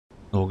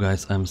Hello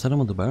guys, I'm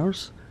Saddamo the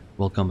Bears.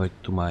 Welcome back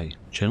to my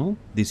channel.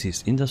 This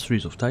is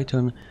Industries of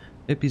Titan,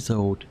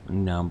 episode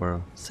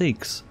number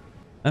 6.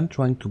 I'm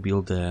trying to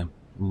build a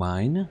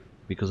mine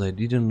because I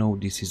didn't know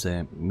this is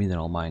a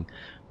mineral mine.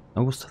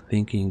 I was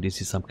thinking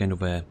this is some kind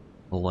of a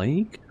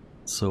lake,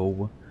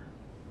 so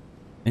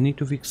I need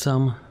to fix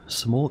some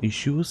small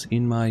issues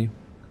in my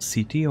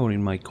city or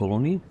in my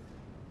colony.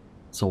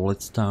 So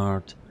let's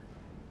start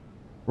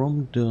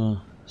from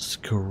the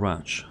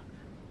scratch.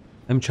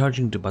 I'm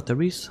charging the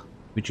batteries,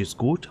 which is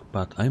good,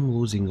 but I'm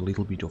losing a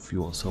little bit of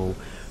fuel. So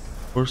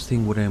first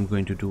thing what I'm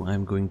going to do,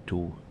 I'm going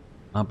to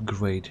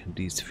upgrade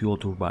this fuel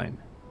turbine.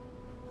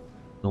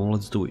 So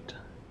let's do it.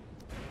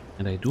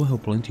 And I do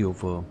have plenty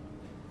of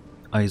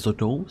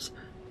isotopes.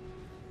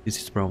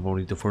 This is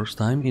probably the first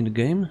time in the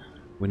game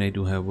when I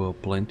do have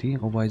plenty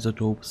of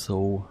isotopes.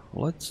 So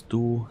let's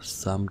do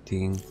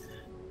something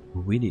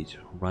with it,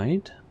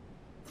 right?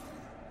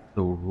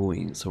 So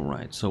ruins,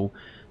 alright. So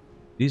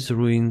these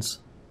ruins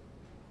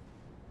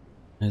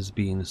has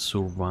been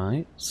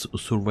surveyed, so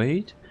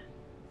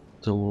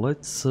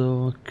let's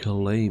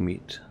claim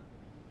it.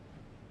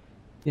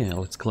 Yeah,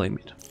 let's claim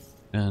it.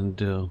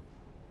 And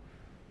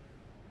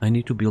I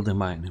need to build a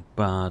mine,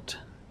 but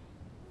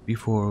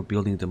before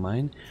building the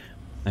mine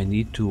I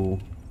need to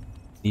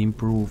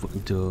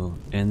improve the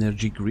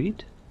energy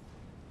grid.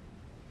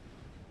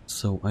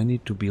 So I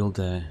need to build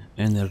an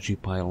energy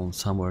pylon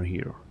somewhere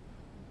here,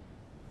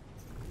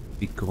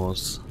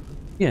 because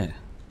yeah.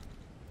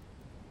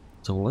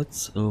 So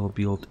let's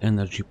build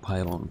energy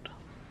pylon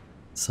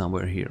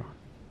somewhere here.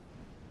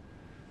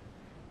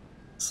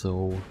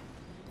 So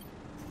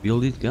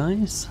build it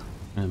guys,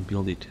 and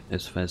build it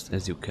as fast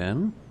as you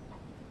can.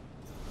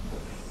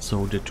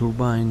 So the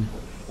turbine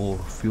or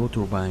fuel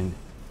turbine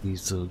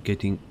is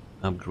getting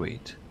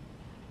upgrade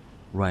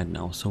right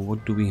now. So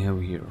what do we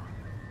have here?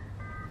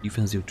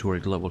 Defensive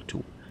turret level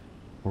 2.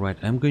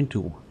 Alright, I'm going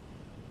to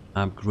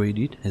upgrade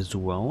it as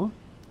well,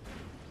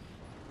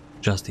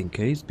 just in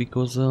case,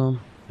 because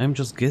I'm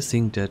just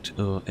guessing that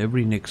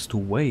every next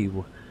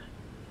wave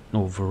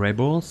of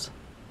rebels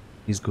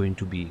is going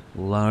to be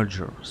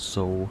larger,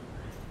 so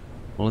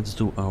let's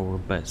do our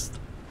best.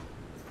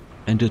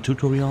 And the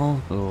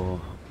tutorial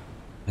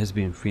has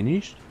been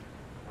finished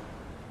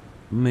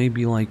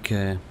maybe like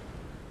a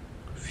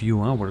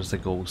few hours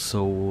ago,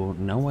 so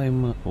now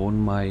I'm on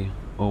my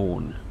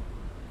own.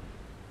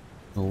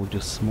 So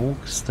the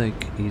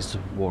smokestack is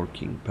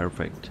working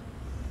perfect.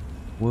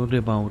 What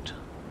about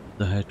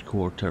the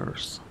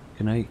headquarters?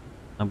 Can I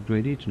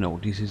upgrade it? No,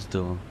 this is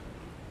the...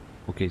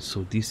 Okay,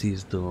 so this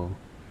is the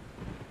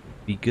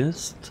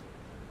biggest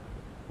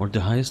or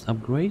the highest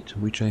upgrade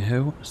which I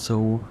have.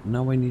 So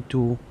now I need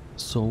to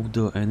solve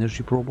the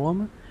energy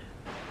problem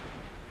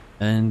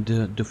and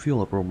the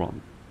fuel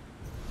problem.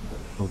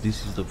 So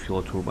this is the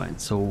fuel turbine.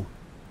 So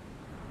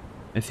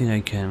I think I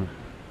can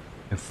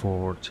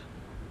afford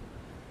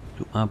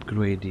to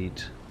upgrade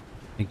it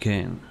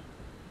again.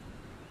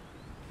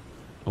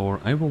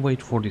 Or I will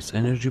wait for this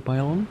energy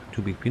pylon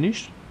to be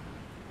finished,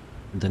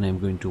 and then I'm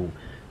going to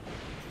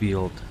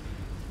build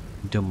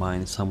the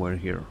mine somewhere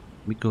here,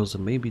 because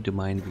maybe the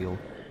mine will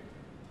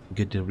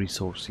get the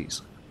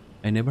resources.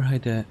 I never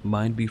had a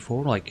mine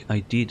before. Like,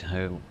 I did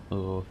have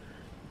a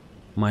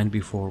mine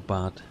before,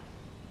 but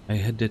I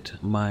had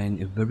that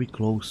mine very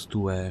close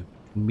to a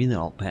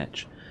mineral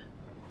patch,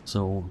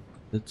 so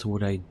that's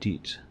what I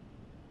did.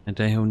 And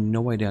I have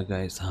no idea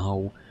guys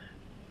how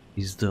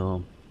is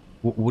the...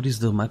 what is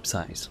the map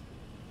size?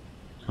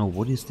 Oh,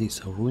 what is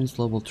this? Ruins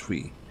level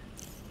 3.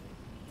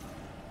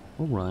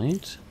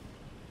 Alright.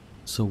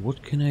 So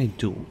what can I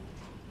do?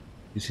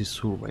 This is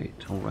surveyed.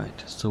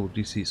 Alright. So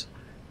this is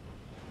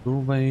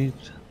surveyed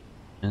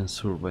and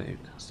surveyed.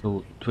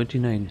 So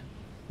 29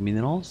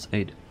 minerals,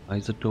 8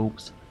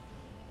 isotopes,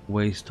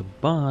 waste,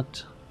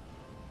 but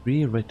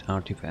 3 red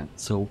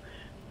artifacts. So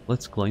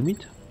let's claim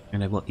it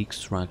and I will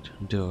extract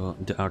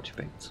the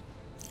artifacts.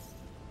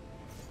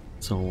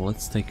 So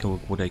let's take a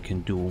look what I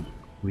can do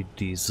with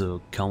this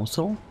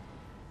council.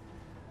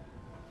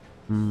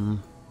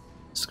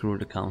 Screw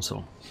the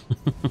council.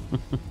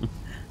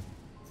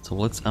 So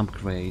let's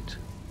upgrade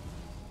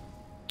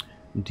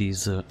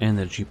this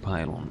energy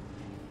pylon.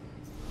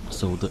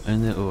 So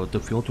the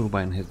fuel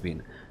turbine has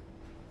been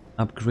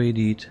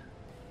upgraded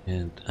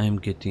and I'm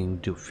getting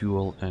the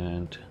fuel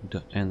and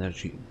the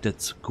energy.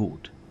 That's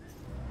good.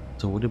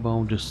 So what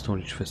about the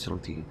storage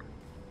facility?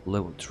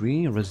 Level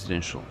 3,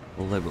 residential,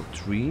 level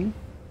 3.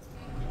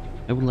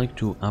 I would like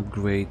to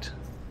upgrade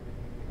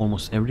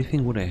almost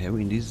everything what I have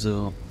in this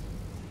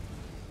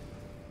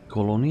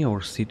colony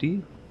or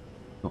city.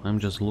 So I'm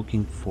just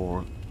looking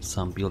for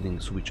some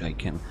buildings which I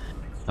can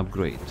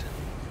upgrade.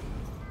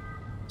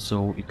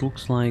 So it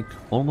looks like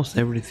almost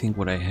everything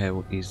what I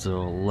have is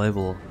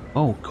level...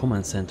 Oh,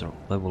 command center,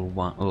 level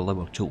 1 or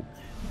level 2.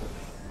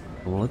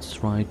 So let's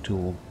try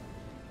to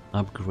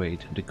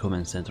upgrade the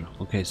command center.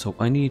 Okay, so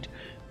I need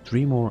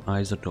 3 more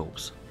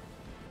isotopes.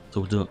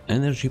 So the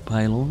energy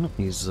pylon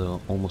is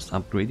almost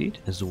upgraded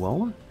as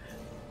well.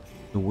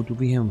 So what do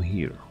we have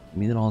here?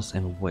 Minerals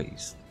and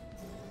waste.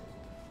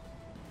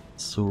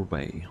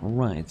 Survey.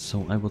 Alright,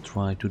 so I will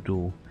try to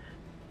do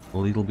a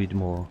little bit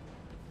more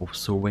of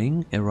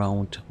surveying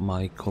around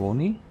my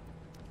colony.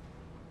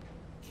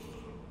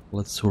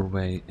 Let's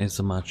survey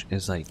as much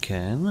as I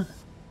can,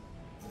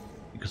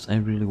 because I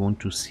really want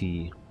to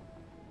see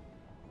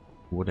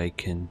what I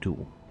can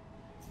do.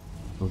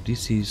 So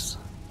this is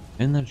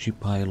energy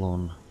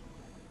pylon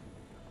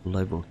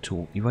level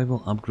 2. If I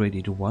will upgrade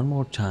it one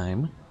more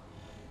time,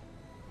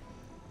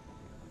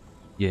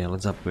 yeah,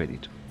 let's upgrade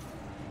it.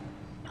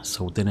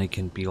 So then I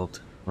can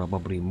build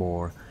probably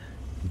more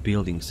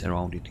buildings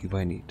around it if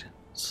I need.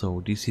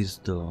 So this is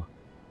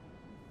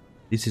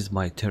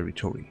my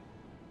territory.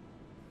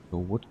 So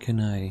what can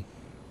I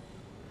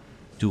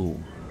do?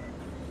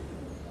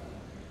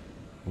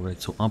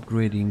 Alright, so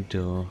upgrading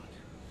the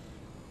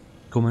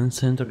command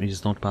center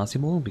is not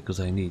possible because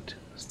I need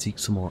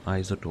 6 more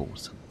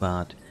isotopes,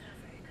 but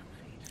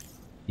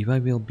if I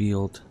will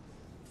build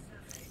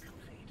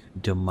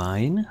the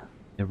mine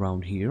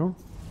around here,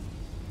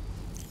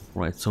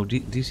 right, so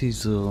this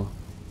is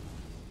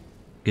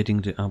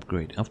getting the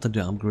upgrade. After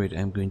the upgrade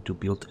I'm going to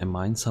build a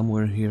mine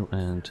somewhere here,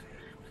 and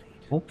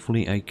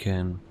hopefully I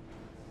can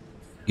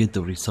get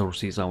the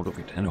resources out of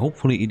it, and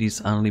hopefully it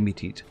is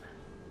unlimited.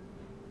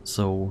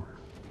 So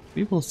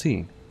we will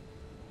see.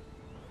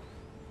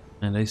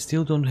 And I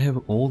still don't have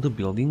all the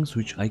buildings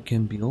which I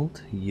can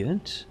build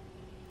yet.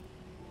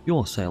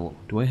 Fuel silo.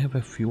 Do I have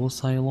a fuel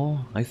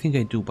silo? I think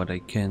I do, but I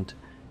can't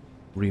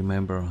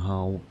remember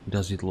how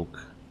does it look.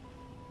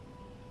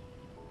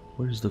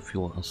 Where is the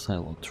fuel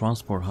silo?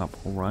 Transport hub,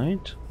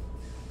 alright.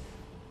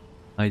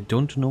 I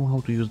don't know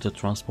how to use the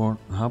transport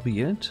hub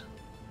yet,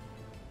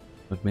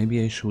 but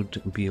maybe I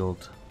should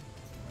build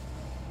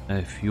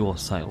a fuel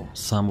silo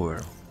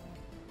somewhere.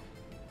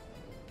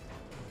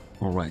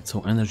 Alright, so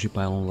energy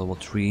pylon level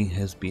 3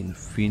 has been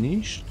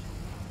finished.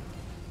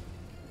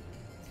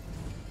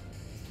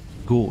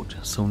 Good,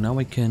 so now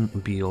I can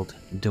build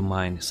the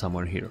mine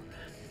somewhere here.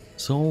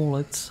 So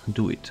let's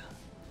do it.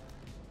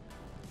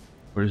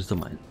 Where is the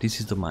mine? This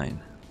is the mine.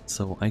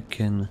 So I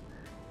can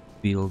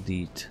build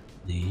it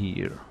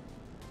here.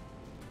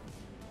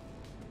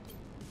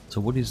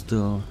 So what is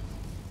the...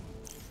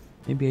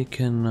 Maybe I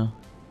can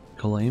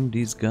claim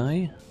this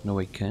guy? No,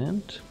 I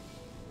can't.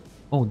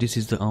 Oh, this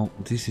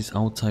is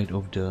outside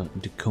of the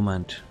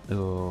command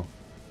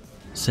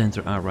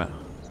center area.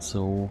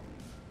 So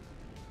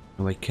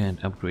no, I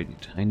can't upgrade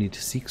it. I need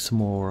 6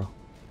 more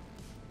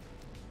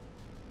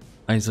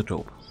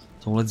isotope.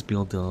 So let's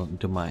build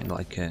the mine.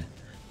 Like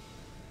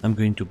I'm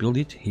going to build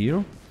it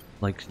here.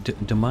 Like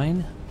the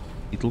mine,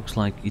 it looks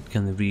like it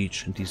can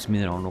reach this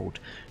mineral node.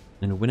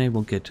 And when I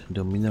will get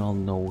the mineral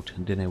node,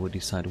 then I will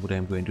decide what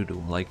I'm going to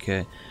do. Like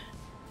I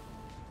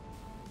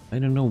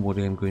don't know what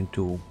I'm going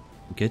to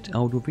get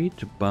out of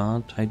it,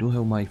 but I do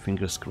have my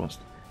fingers crossed.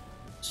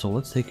 So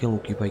let's take a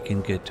look if I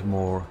can get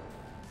more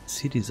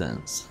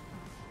citizens.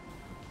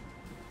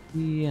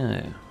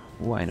 Yeah,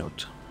 why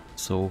not?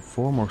 So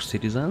 4 more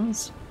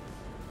citizens.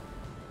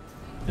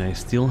 I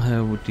still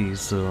have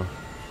this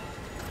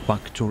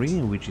factory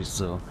which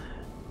is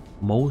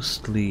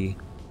mostly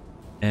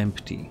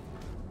empty.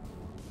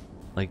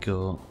 Like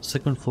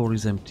second floor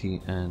is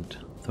empty and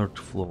third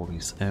floor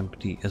is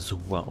empty as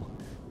well.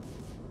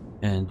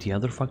 And the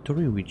other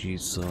factory, which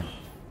is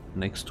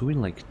next to it,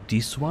 like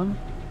this one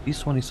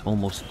is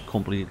almost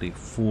completely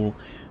full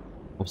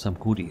of some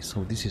goodies.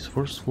 So this is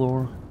first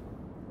floor,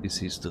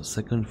 this is the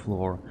second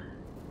floor,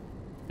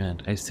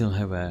 and I still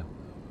have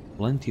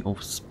plenty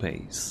of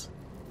space.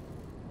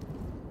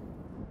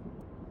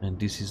 And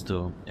this is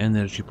the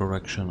energy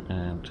production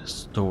and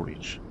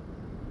storage.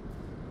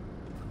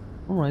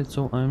 Alright,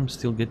 so I'm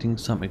still getting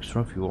some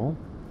extra fuel.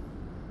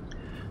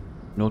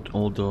 Not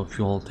all the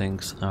fuel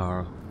tanks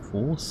are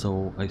full,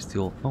 so I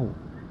still... Oh,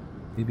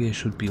 maybe I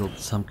should build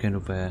some kind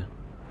of a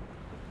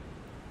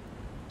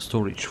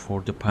storage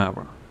for the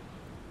power.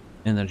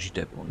 Energy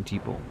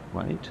depot,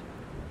 right?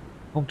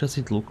 How does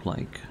it look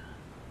like?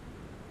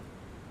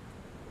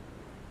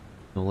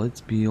 So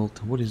let's build...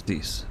 What is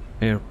this?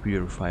 Air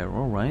purifier,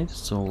 alright.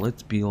 So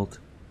let's build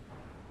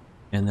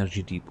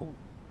energy depot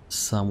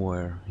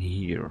somewhere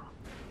here.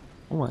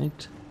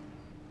 Alright.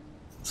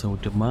 So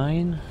the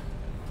mine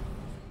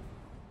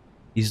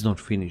is not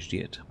finished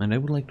yet, and I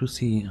would like to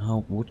see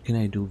what can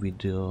I do with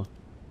the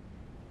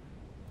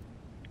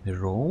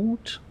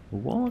road.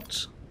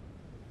 What?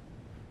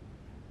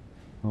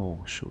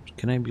 Oh shoot,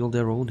 can I build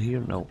a road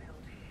here? No.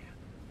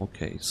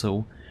 Okay,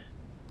 so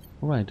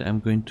alright, I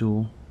need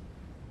to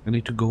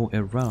go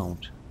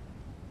around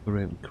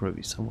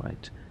crevice.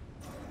 Alright,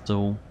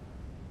 so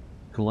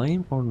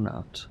claim or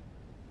not?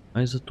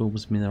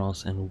 Isotopes,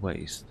 minerals and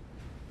waste.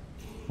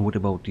 What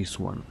about this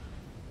one?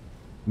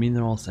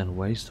 Minerals and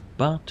waste,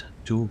 but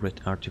 2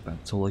 red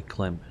artifacts. So I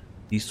claim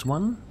this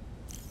one.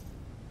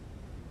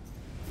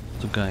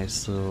 So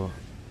guys,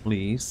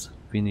 please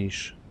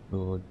finish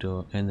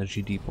the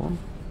energy depot.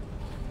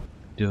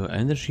 The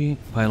energy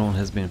pylon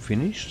has been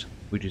finished,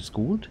 which is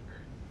good.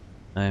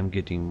 I am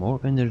getting more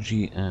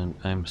energy and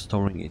I'm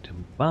storing it,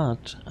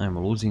 but I'm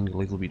losing a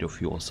little bit of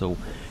fuel. So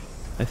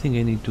I think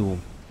I need to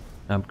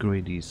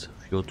upgrade this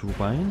fuel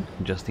turbine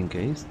just in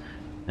case.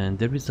 And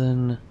there is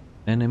an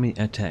enemy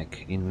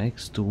attack in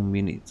next 2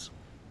 minutes.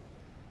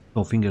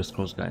 So fingers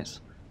crossed, guys.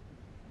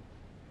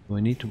 So I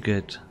need to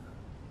get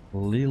a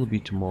little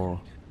bit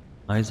more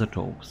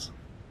isotopes.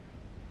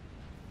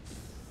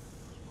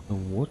 So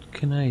what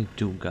can I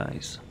do,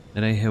 guys?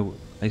 And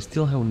I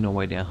still have no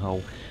idea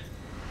how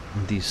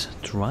these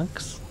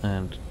trucks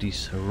and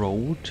this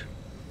road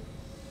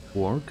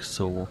work,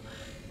 so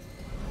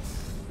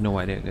no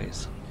idea,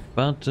 guys.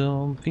 But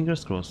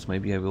fingers crossed,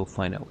 maybe I will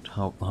find out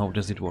how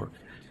does it work.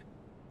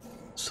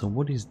 So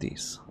what is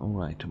this?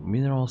 Alright,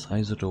 minerals,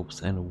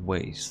 isotopes and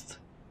waste.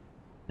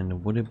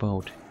 And what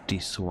about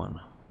this one?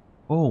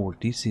 Oh,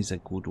 this is a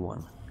good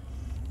one.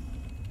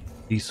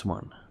 This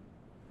one.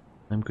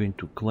 I'm going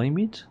to claim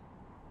it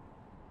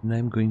and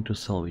I'm going to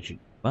salvage it.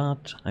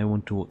 But I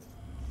want to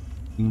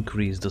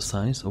increase the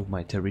size of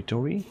my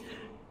territory.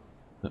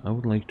 So I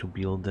would like to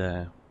build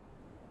a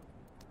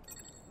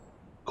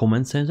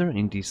command center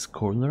in this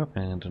corner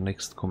and the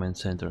next command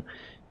center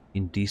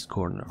in this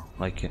corner,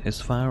 like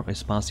as far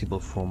as possible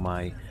from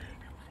my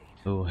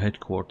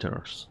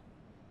headquarters.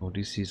 So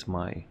this is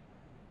my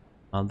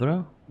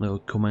other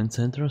command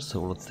center,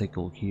 so let's take a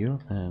look here.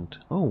 And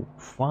oh,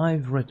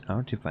 5 red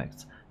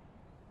artifacts,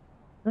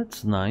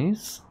 that's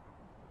nice.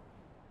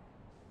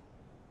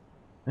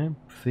 I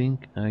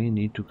think I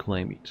need to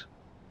claim it.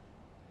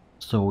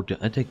 So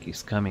the attack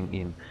is coming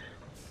in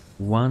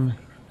 1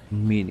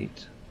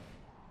 minute.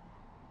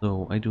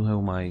 So I do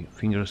have my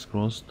fingers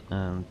crossed,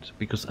 and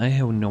because I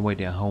have no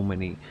idea how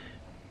many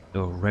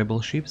rebel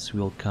ships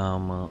will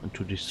come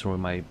to destroy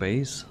my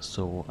base,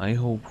 so I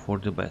hope for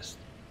the best.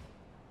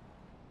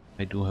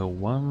 I do have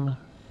 1,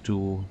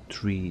 2,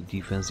 3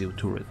 defensive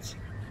turrets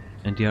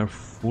and they are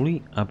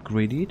fully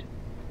upgraded,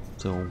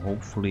 so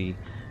hopefully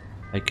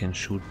I can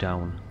shoot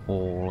down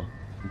all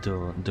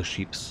the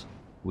ships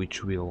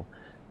which will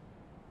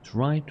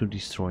try to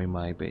destroy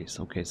my base.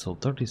 Okay, so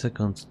 30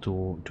 seconds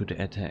to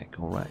the attack.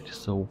 Alright,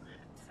 so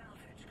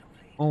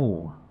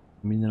oh,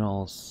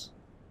 minerals.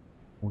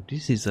 Oh,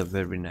 this is a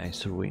very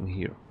nice ruin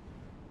here.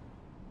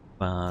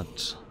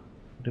 But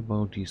what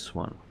about this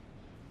one?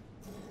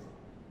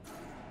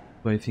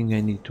 So I think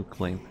I need to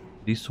claim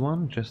this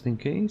one just in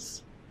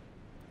case.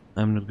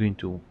 I'm not going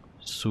to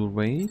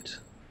survey it,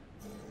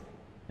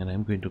 and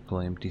I'm going to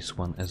claim this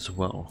one as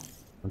well.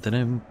 And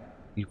then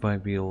if I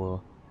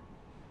will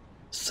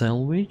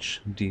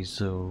salvage these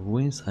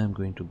ruins, I'm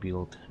going to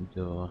build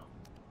the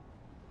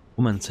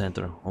command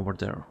center over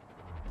there.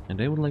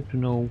 And I would like to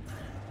know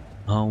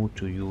how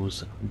to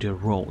use the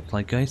road.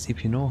 Like, guys,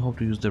 if you know how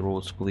to use the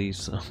roads,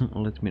 please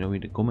let me know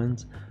in the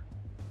comments.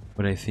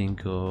 But I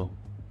think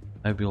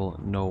I will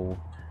know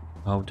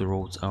how the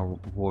roads are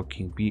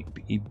working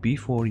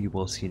before you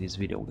will see this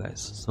video,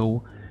 guys.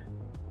 So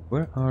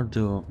where are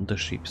the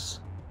ships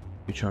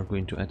which are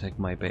going to attack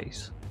my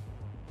base?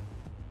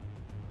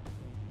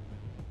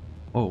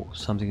 Oh,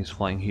 something is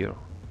flying here.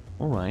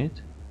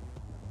 Alright,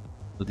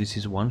 so this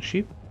is one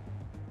ship.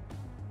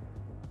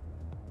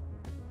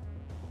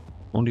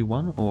 Only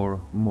one or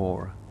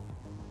more?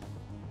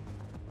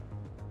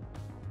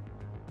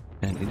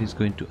 And it is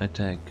going to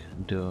attack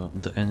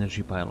the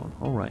energy pylon.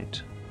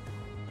 Alright.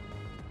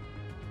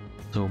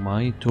 So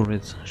my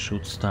turrets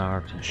should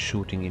start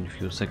shooting in a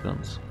few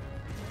seconds.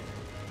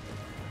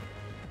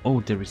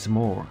 Oh, there is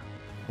more.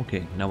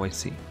 Okay, now I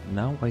see.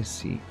 Now I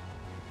see.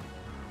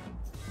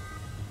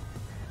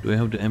 Do I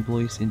have the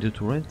employees in the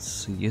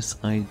turrets? Yes,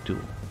 I do.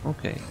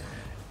 Okay.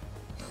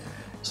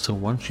 So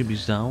one ship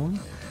is down.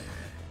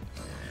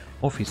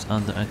 Office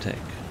under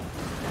attack.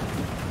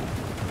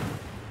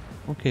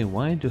 Okay,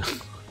 why do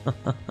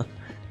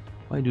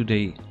why do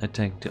they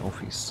attack the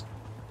office?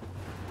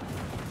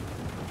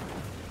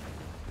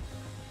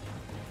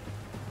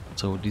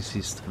 So this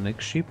is the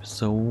next ship.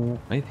 So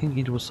I think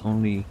it was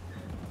only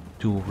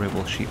 2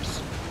 rebel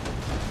ships.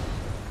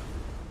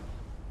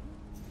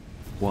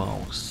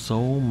 Wow,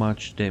 so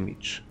much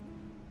damage.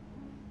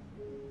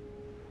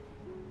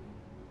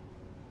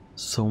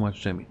 So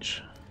much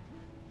damage.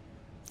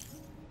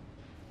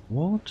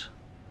 What?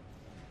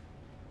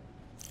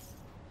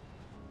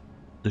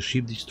 The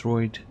ship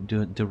destroyed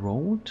the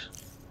road?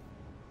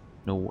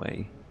 No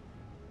way.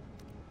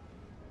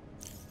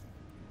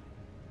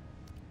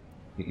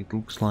 It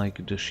looks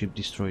like the ship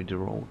destroyed the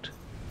road.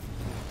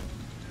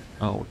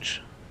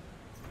 Ouch.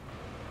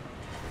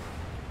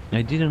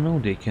 I didn't know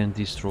they can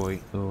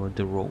destroy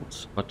the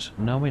roads, but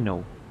now I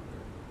know.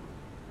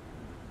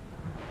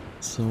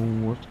 So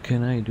what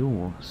can I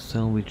do?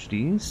 Salvage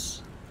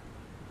these?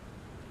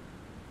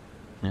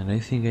 And I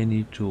think I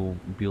need to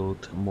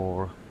build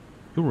more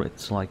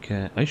turrets. Like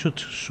I should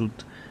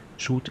shoot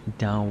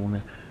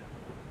down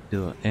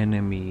the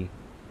enemy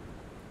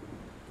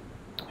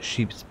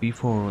ships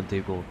before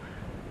they will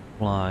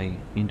fly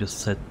in the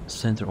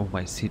center of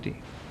my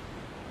city.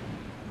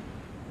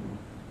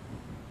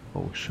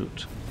 Oh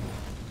shoot.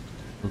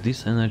 So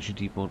this energy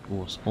depot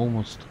was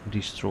almost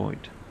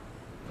destroyed.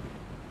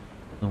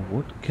 Now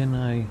what can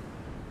I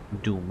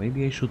do?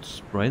 Maybe I should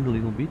spread a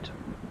little bit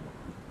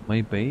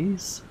my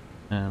base.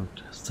 and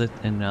set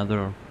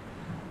another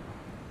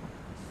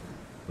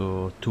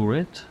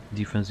turret,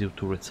 defensive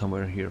turret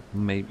somewhere here,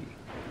 maybe.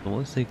 So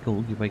let's take a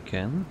look if I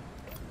can.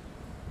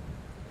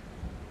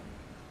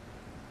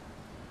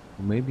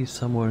 Maybe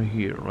somewhere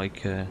here,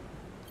 like I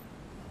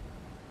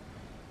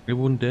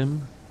want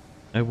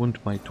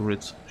my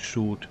turrets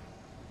shoot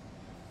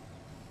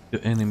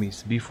the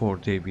enemies before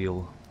they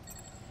will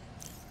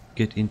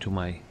get into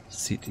my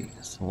city.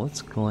 So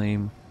let's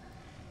claim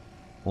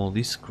all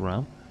this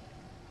crap.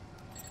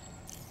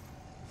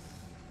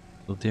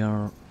 So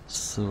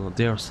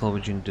they are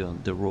salvaging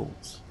the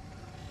roads.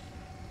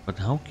 But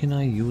how can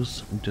I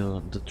use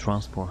the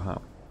transport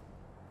hub?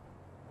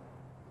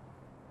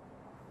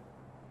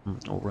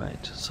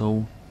 Alright,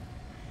 so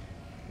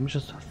I'm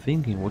just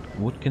thinking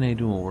what can I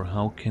do, or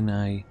how can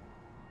I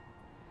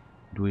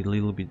do it a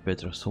little bit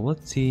better. So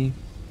let's see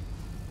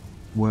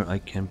where I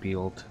can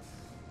build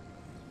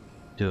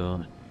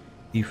the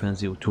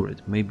defensive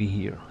turret. Maybe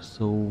here.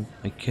 So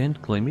I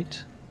can't claim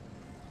it,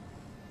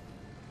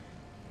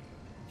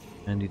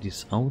 and it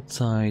is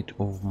outside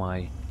of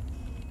my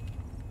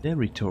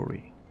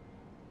territory.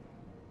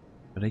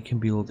 But I can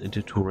build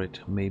the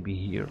turret maybe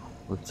here.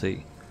 Let's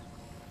say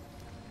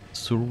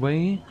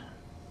survey,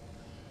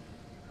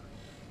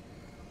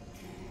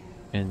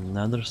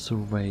 another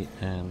survey,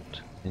 and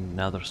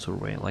another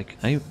survey. Like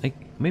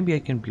maybe I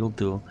can build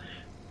the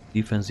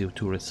defensive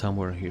turret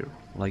somewhere here,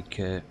 like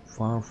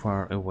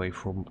far away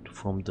from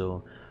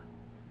the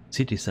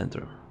city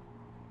center.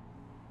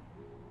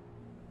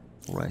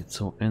 Right,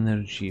 so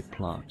energy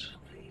plot.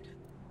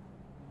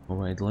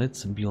 Alright,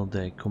 let's build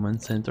a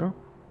command center.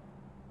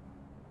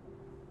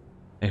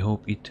 I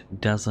hope it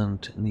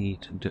doesn't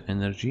need the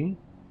energy.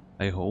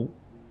 I hope.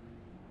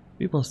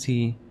 We will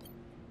see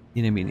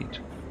in a minute.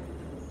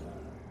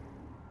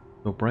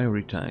 So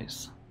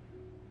prioritize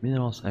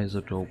minerals,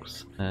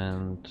 isotopes,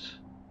 and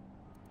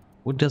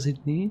what does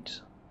it need?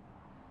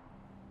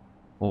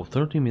 Oh,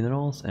 30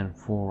 minerals and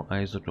 4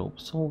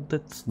 isotopes. So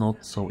that's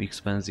not so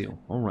expensive.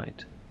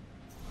 Alright.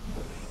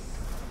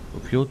 So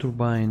fuel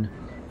turbine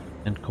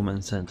and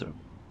command center.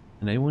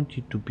 And I want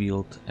you to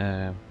build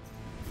a,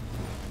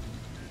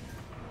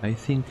 I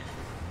think,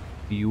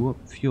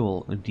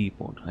 fuel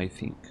depot, I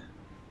think.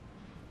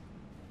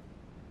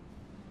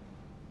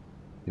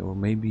 Or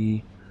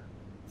maybe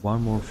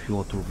one more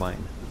fuel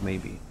turbine,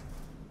 maybe.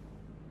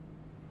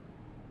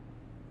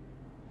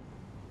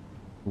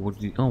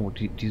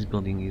 This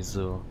building is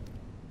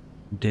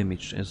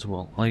damaged as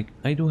well. Like,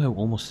 I do have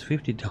almost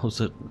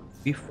 50,000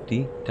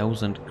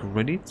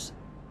 credits,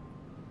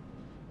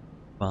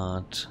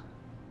 but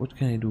what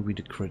can I do with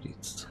the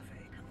credits?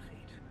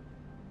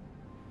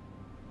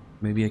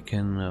 Maybe I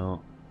can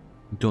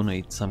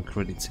donate some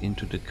credits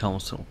into the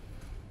council.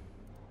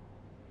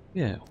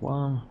 Yeah,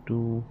 1,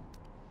 2,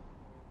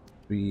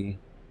 3,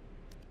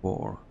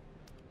 4,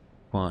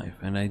 5,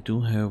 and I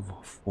do have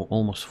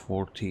almost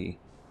 40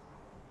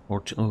 or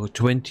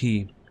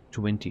 20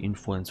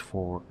 influence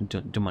for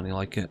the money.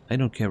 Like I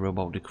don't care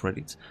about the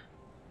credits.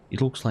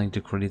 It looks like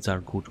the credits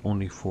are good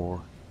only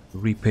for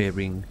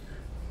repairing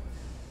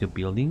the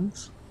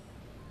buildings,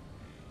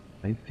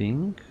 I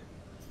think.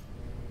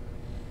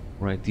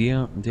 Right,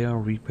 they are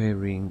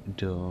repairing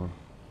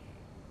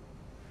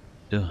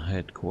the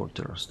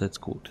headquarters. That's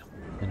good.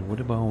 And what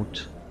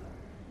about,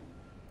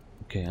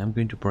 okay, I'm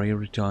going to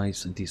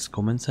prioritize this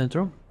command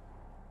center,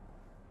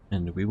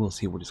 and we will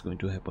see what is going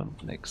to happen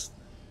next.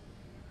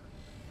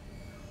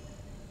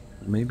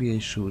 Maybe I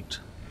should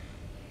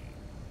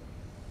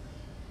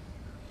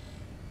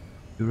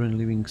current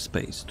living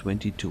space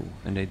 22,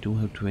 and I do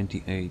have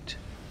 28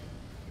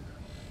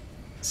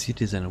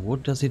 citizen.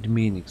 What does it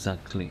mean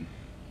exactly?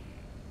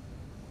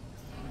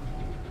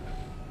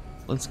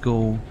 Let's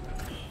go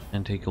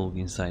and take a look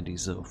inside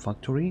this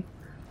factory.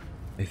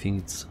 I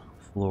think it's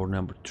floor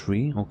number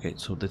 3. Okay,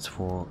 so that's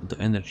for the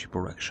energy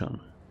production.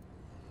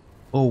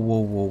 Oh,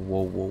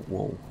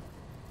 whoa.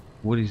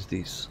 What is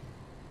this?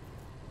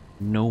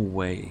 No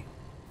way.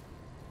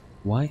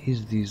 Why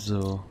is this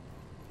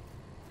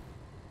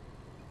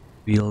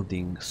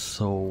building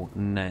so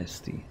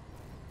nasty?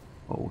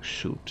 Oh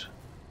shoot.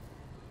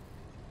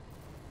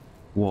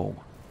 Whoa.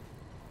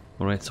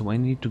 Alright, so I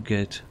need to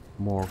get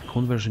more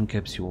conversion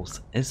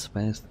capsules as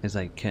fast as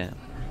I can.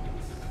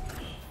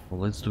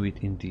 Well, let's do it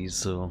in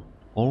these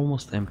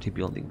almost empty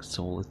buildings.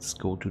 So let's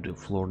go to the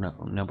floor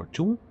number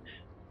 2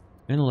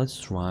 and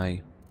let's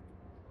try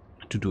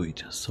to do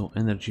it. So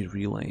energy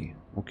relay.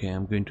 Okay,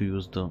 I'm going to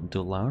use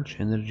the large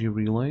energy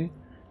relay.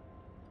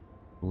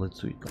 Let's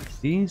do it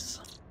like this.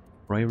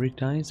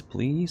 Prioritize,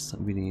 please.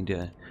 We need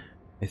a,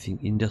 I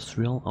think,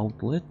 industrial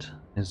outlet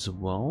as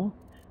well.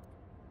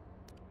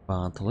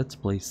 But let's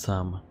place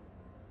some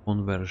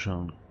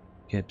conversion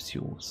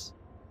capsules.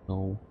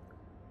 So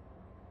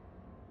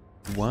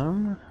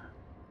 1,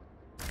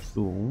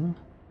 2,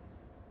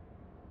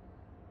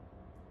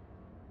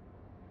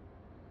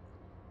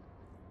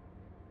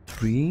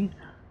 3,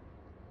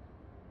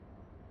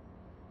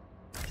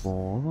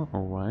 4.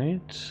 All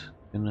right.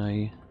 Can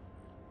I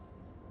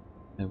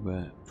have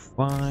a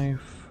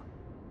 5,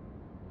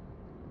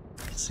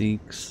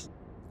 6,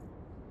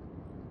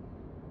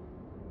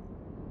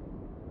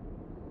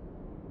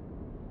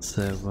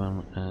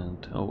 7,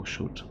 and oh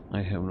shoot,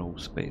 I have no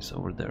space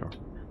over there.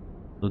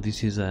 So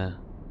this is a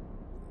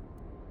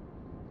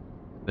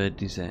bad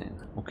design.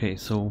 Okay,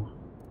 so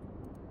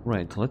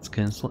right, let's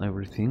cancel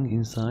everything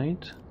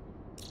inside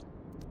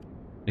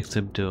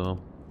except the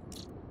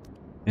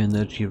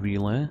energy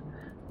relay,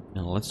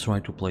 and let's try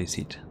to place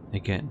it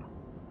again.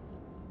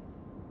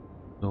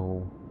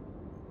 So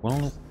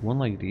one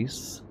like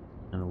this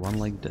and one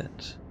like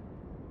that.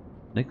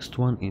 Next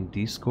one in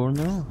this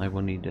corner, I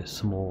will need a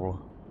small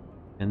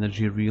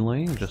energy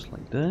relay, just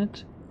like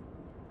that.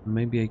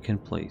 Maybe I can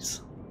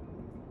place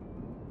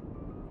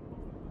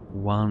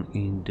one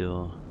in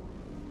the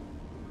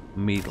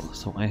middle,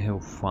 so I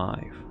have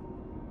 5.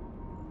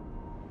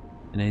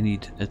 And I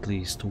need at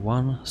least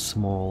one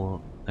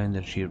small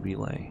energy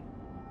relay.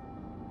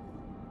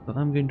 So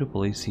I'm going to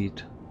place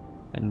it,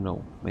 I don't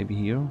know, maybe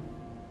here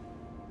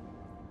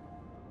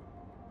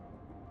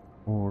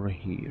or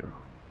here.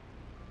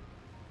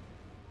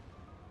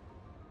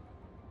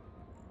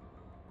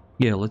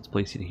 Yeah, let's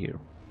place it here.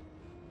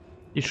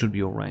 It should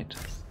be alright.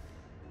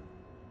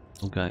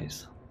 So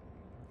guys,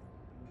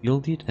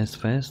 build it as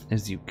fast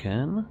as you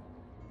can.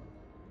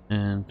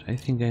 And I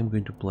think I'm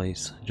going to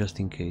place, just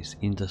in case,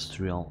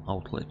 industrial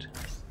outlet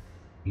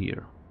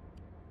here.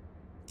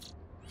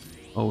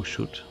 Oh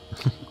shoot.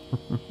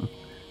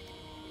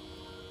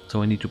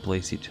 So I need to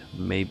place it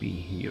maybe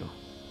here.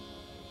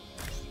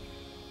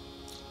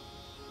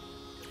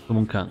 Come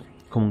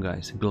on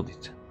guys, build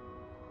it.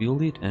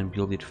 Build it and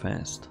build it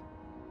fast.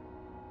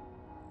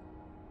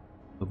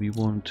 So we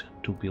want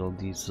to build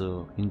this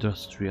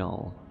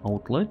industrial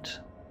outlet,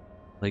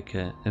 like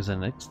as a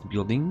next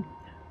building.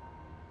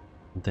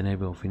 Then I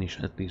will finish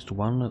at least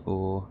one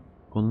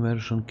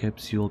conversion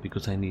capsule,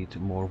 because I need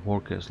more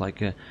workers. Like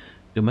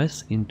the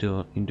mess in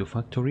the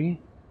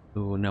factory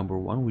number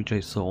 1, which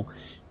I saw,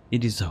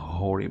 it is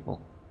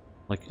horrible.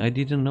 Like I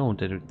didn't know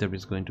that there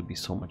is going to be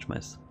so much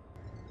mess.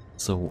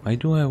 So I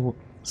do have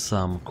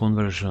some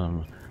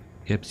conversion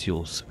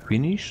capsules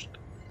finished,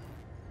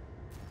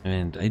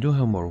 and I do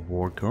have more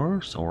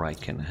workers, or I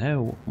can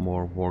have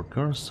more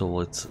workers. So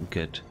let's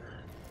get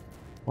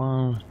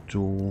 1,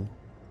 2,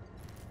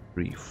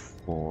 3,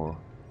 4,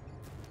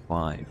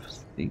 5,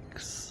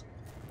 6,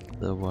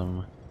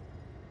 7.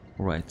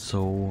 Right,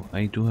 so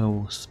I do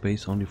have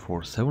space only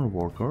for 7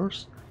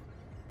 workers,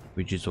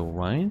 which is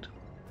alright.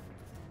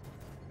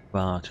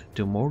 But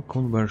the more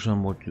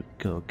conversion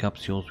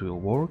capsules will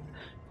work,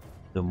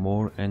 the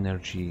more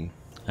energy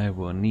I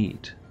will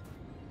need.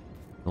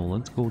 So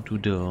let's go to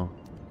the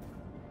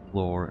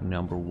floor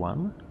number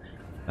 1.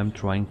 I'm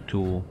trying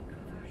to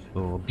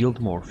build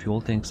more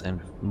fuel tanks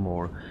and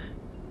more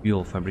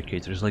fuel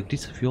fabricators. Like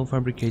these fuel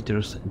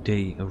fabricators,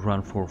 they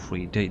run for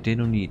free. They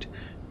don't need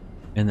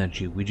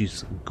energy, which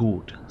is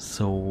good.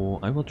 So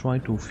I will try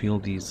to fill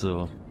these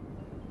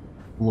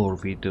floor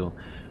with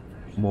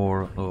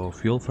more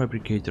fuel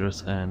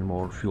fabricators and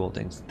more fuel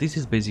tanks. This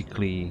is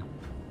basically,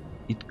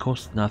 it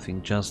costs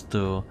nothing, just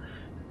the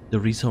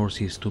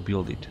resources to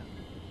build it.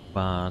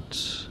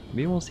 But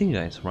we will see,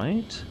 guys,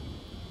 right?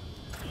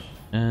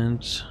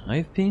 And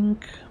I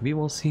think we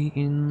will see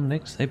in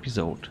next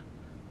episode.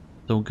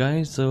 So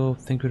guys,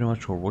 thank you very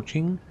much for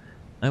watching.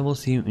 I will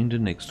see you in the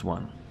next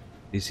one.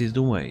 This is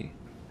the way.